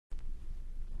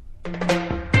The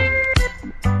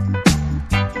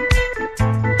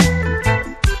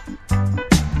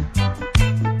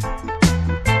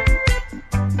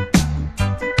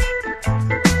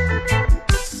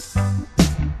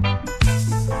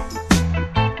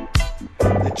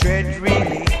dread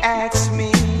really asks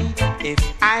me if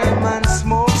I'm on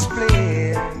smoke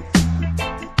split.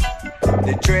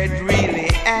 The dread really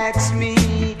asks me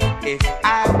if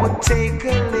I would take a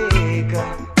leg.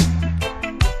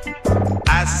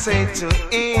 I say to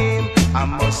him, I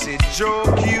must say,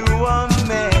 joke, you are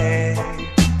mad.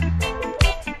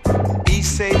 He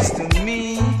says to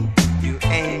me, you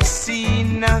ain't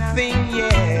seen nothing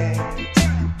yet.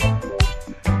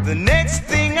 The next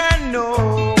thing I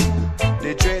know,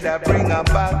 the dread I bring a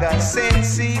bag of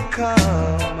sense he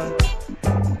come.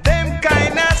 Them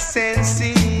kind of sense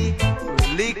he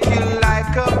will lick you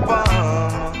like a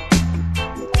bomb.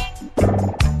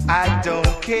 I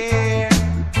don't care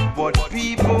what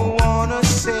people wanna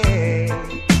say,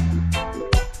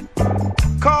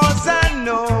 'cause I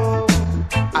know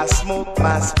I smoke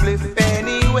my spliff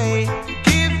anyway.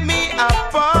 Give me a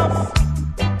puff,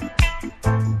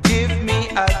 give me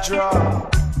a draw.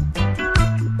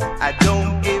 I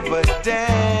don't give a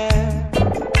damn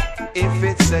if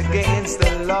it's against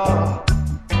the law.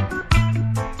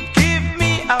 Give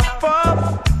me a puff,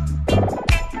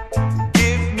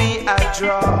 give me a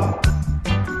draw.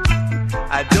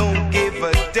 I don't give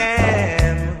a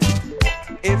damn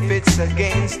if it's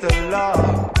against the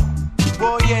law.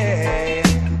 Oh yeah,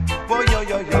 boy yo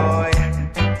yo yo,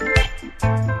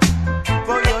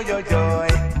 boy yo yo yo.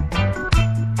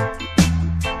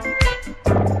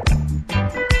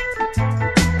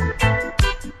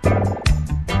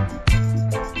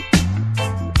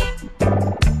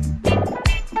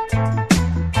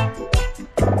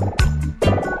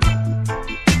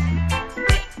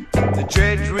 The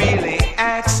dread really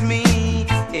asks me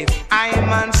if I'm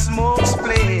on smoke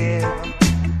split.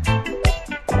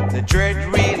 The dread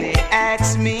really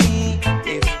asks me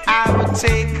if I would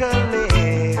take a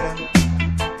leg.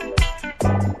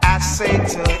 I say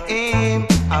to him,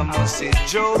 I must say,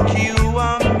 joke, you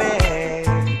are mad.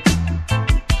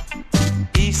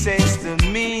 He says to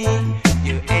me,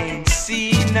 you ain't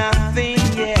seen nothing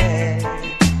yet.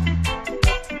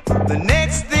 The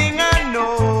next thing I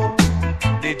know,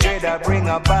 the dread I bring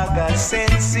a bag of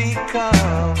sense he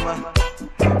come.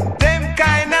 Them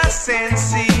kind of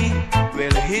sense he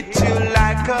will hit you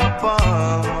like a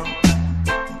bomb.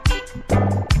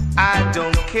 I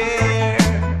don't care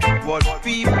what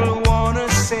people wanna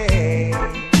say,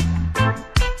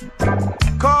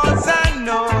 'cause I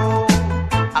know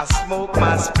I smoke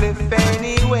my spliff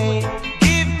anyway.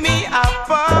 Give me a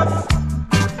puff,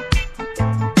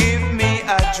 give me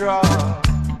a draw.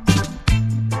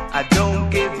 I don't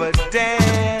give a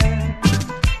damn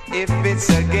if it's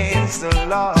against the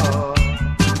law.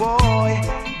 Boy,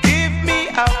 give me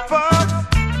a puff,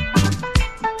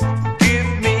 give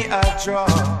me a draw.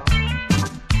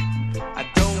 I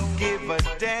don't give a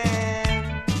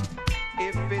damn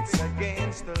if it's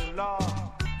against the law.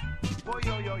 Boy,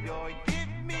 yo, yo, yo,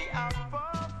 give me a puff.